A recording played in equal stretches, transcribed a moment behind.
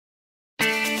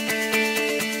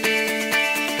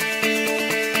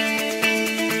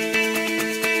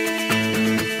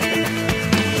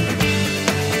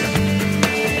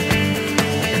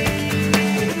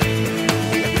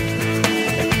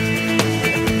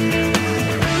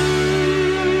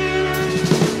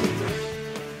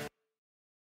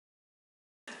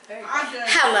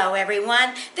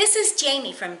everyone. This is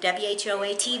Jamie from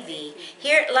WHOA TV,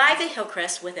 here live at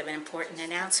Hillcrest with an important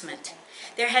announcement.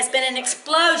 There has been an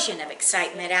explosion of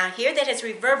excitement out here that has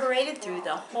reverberated through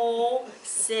the whole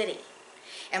city.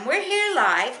 And we're here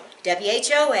live,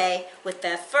 WHOA, with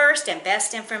the first and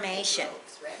best information.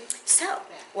 So,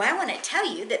 I want to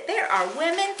tell you that there are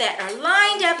women that are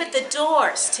lined up at the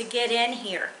doors to get in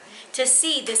here to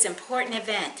see this important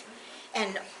event.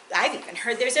 And I've even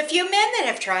heard there's a few men that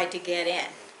have tried to get in.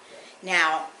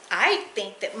 Now, I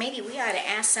think that maybe we ought to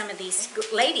ask some of these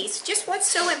ladies just what's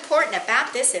so important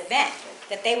about this event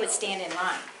that they would stand in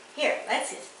line. Here, let's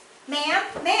see. Ma'am.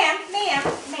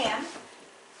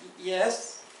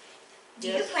 Yes. Do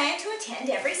you plan to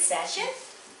attend every session?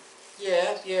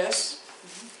 Yes.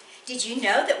 Did you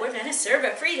know that we're going to serve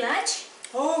a free lunch?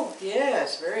 Oh,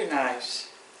 yes, very nice.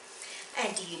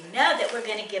 And do you know that we're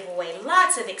going to give away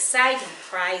lots of exciting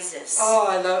prizes? Oh,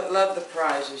 I love the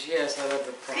prizes. Yes, I love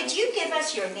the prizes. Could you give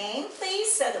us your name, please,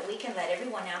 so that we can let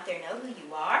everyone out there know who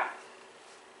you are?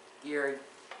 Gary.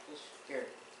 Gary.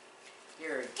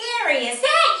 Gary, is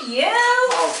that you?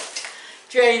 Oh,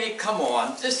 Janie, come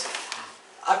on.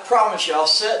 I promise you, I'll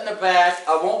sit in the back.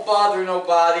 I won't bother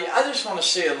nobody. I just want to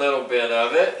see a little bit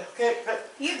of it. Okay,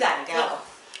 but you gotta go.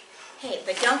 Hey,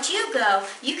 but don't you go.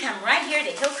 You come right here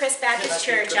to Hillcrest Baptist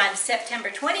Church on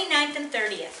September 29th and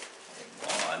 30th.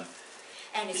 Come on.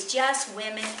 And it's just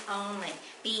women only.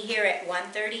 Be here at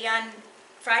 1:30 on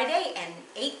Friday and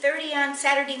 8:30 on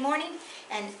Saturday morning.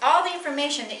 And all the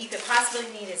information that you could possibly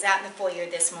need is out in the foyer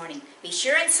this morning. Be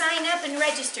sure and sign up and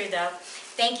register, though.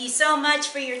 Thank you so much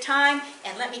for your time,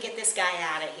 and let me get this guy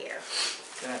out of here.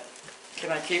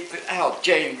 Can I keep it out?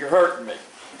 Janie, you're hurting me.